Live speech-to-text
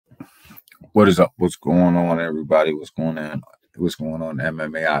What is up? What's going on, everybody? What's going on? What's going on,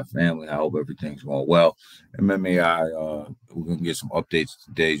 MMAI family? I hope everything's going well. MMAI, we're gonna get some updates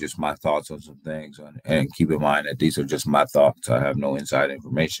today. Just my thoughts on some things, and keep in mind that these are just my thoughts. I have no inside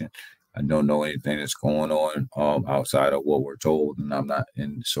information. I don't know anything that's going on outside of what we're told, and I'm not.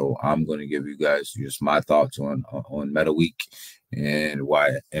 And so I'm going to give you guys just my thoughts on Meta Week and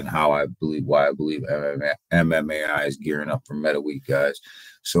why and how I believe MMAI is gearing up for Meta Week, guys.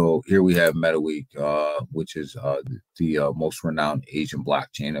 So here we have Meta Week, which is the most renowned Asian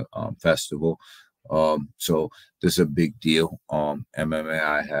blockchain festival. So this is a big deal.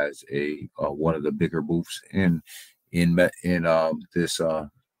 MMAI has a one of the bigger booths this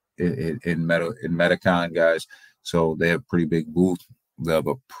in Metacon, guys. So they have a pretty big booth. They have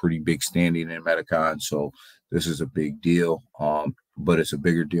a pretty big standing in Metacon. So this is a big deal. But it's a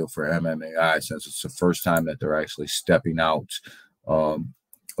bigger deal for MMAI since it's the first time that they're actually stepping out of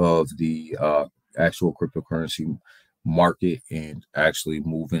the actual cryptocurrency market and actually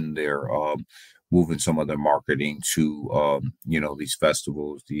moving some of their marketing to these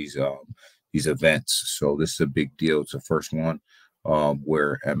festivals, these events. So this is a big deal. It's the first one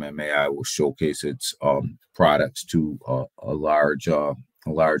where MMAI will showcase its products to a large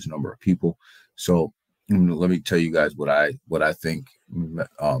number of people. So let me tell you guys what I think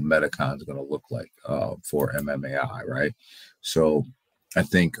Metacon is going to look like for MMAI, right? So I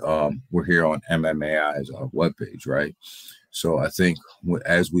think we're here on MMAI's webpage, right? So I think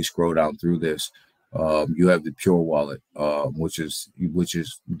as we scroll down through this, you have the Pure Wallet, which is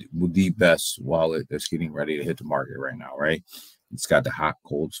the best wallet that's getting ready to hit the market right now, right? It's got the hot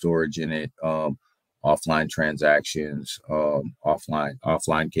cold storage in it, offline transactions,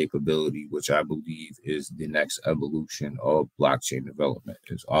 offline capability, which I believe is the next evolution of blockchain development,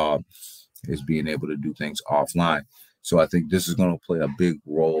 is being able to do things offline. So I think this is going to play a big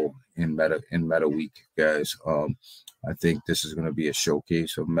role in Meta Week, guys. I think this is going to be a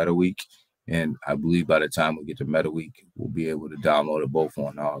showcase of Meta Week. And I believe by the time we get to Meta Week, we'll be able to download it both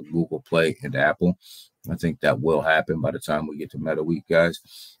on Google Play and Apple. I think that will happen by the time we get to Meta Week, guys.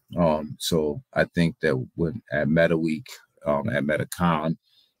 So I think that when at Meta Week, at MetaCon,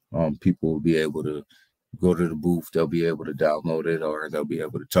 people will be able to go to the booth. They'll be able to download it, or they'll be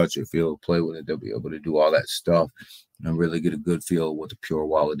able to touch it, feel, play with it. They'll be able to do all that stuff and really get a good feel of what the Pure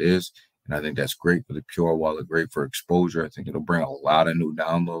Wallet is. And I think that's great for the Pure Wallet, great for exposure. I think it'll bring a lot of new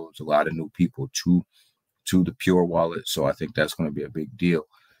downloads, a lot of new people to the Pure Wallet. So I think that's going to be a big deal.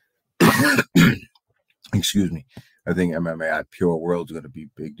 Excuse me. I think MMAI Pure World is going to be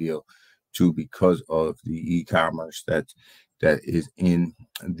a big deal too because of the e-commerce that is in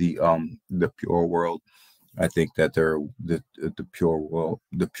the Pure World. I think that the Pure World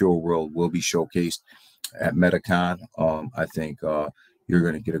will be showcased at Metacon. I think you're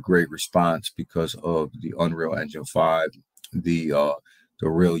going to get a great response because of the Unreal Engine 5, the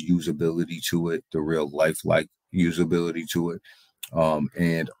real usability to it, the real lifelike usability to it,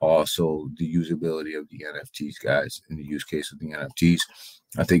 and also the usability of the NFTs, guys. In the use case of the NFTs,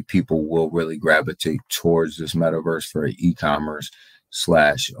 I think people will really gravitate towards this metaverse for e-commerce /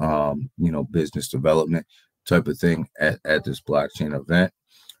 business development type of thing at this blockchain event.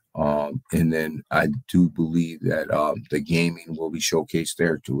 And then I do believe that the gaming will be showcased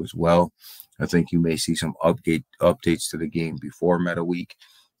there too as well. I think you may see some updates to the game before Meta Week,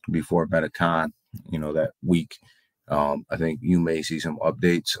 before MetaCon, that week. I think you may see some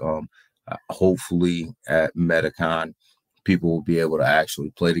updates. Hopefully at MetaCon, people will be able to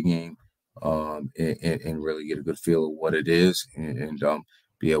actually play the game and really get a good feel of what it is and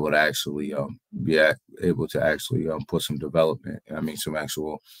be able to actually put some development. I mean, some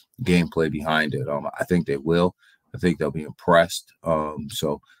actual gameplay behind it. I think they will. I think they'll be impressed.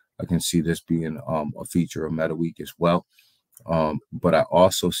 So I can see this being a feature of Meta Week as well. But I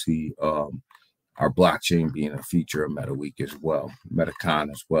also see our blockchain being a feature of Meta Week as well,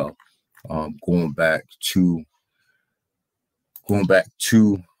 MetaCon as well. Going back to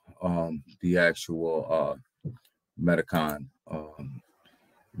the actual MetaCon.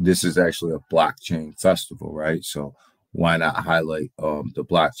 This is actually a blockchain festival, right? So why not highlight the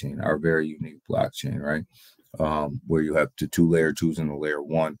blockchain, our very unique blockchain, right? Where you have the two layer 2s and the layer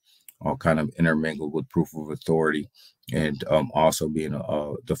 1 all kind of intermingled with proof of authority, and also being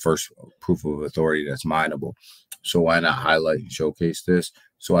the first proof of authority that's mineable. So why not highlight and showcase this?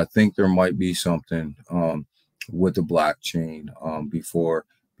 So I think there might be something with the blockchain before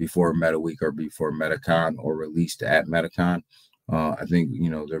Meta Week or before MetaCon or released at MetaCon. I think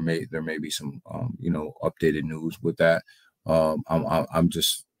there may be some updated news with that. I'm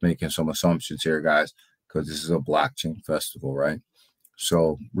just making some assumptions here, guys, because this is a blockchain festival, right?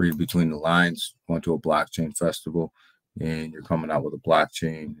 So read between the lines, going to a blockchain festival and you're coming out with a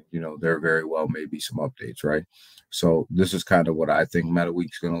blockchain, there very well may be some updates, right? So this is kind of what I think Meta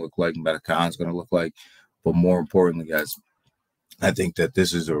Week's going to look like, MetaCon's going to look like. But more importantly, guys, I think that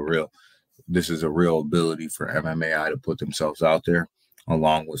this is a real ability for MMAI to put themselves out there,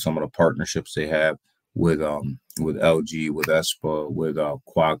 along with some of the partnerships they have with LG, with ESPA, with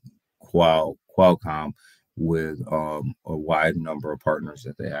Qualcomm, with a wide number of partners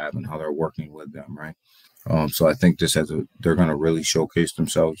that they have and how they're working with them, right? So I think they're going to really showcase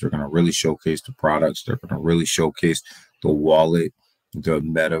themselves. They're going to really showcase the products. They're going to really showcase the wallet, the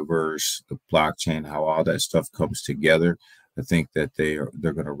metaverse, the blockchain, how all that stuff comes together. I think that they're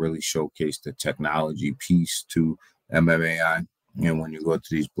going to really showcase the technology piece to MMAI. And when you go to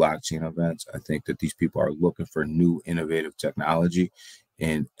these blockchain events, I think that these people are looking for new innovative technology.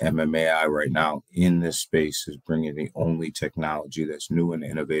 And MMAI right now in this space is bringing the only technology that's new and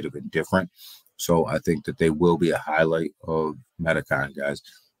innovative and different. So I think that they will be a highlight of MetaCon, guys.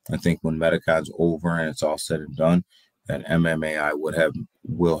 I think when MetaCon's over and it's all said and done, that MMAI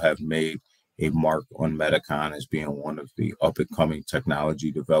will have made a mark on MetaCon as being one of the up-and-coming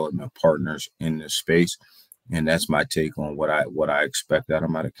technology development partners in this space. And that's my take on what I expect out of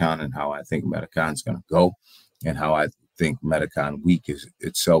MetaCon and how I think MetaCon's going to go and how I think MetaCon week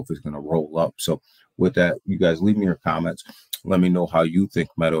itself is going to roll up. So with that, you guys leave me your comments. Let me know how you think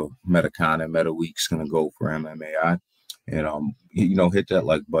MetaCon and Meta Week's going to go for MMAI. And, hit that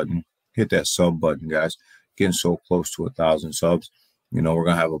like button, hit that sub button, guys. Getting so close to 1,000 subs. We're going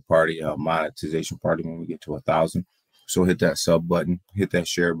to have a party, a monetization party when we get to 1,000. So hit that sub button, hit that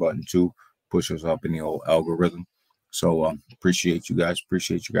share button too. Push us up in the old algorithm. So appreciate you guys.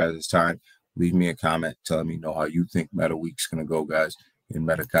 Appreciate you guys' time. Leave me a comment telling me how you think Meta Week's going to go, guys. And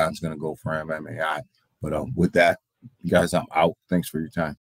MetaCon's going to go for MMAI. But with that, guys, I'm out. Thanks for your time.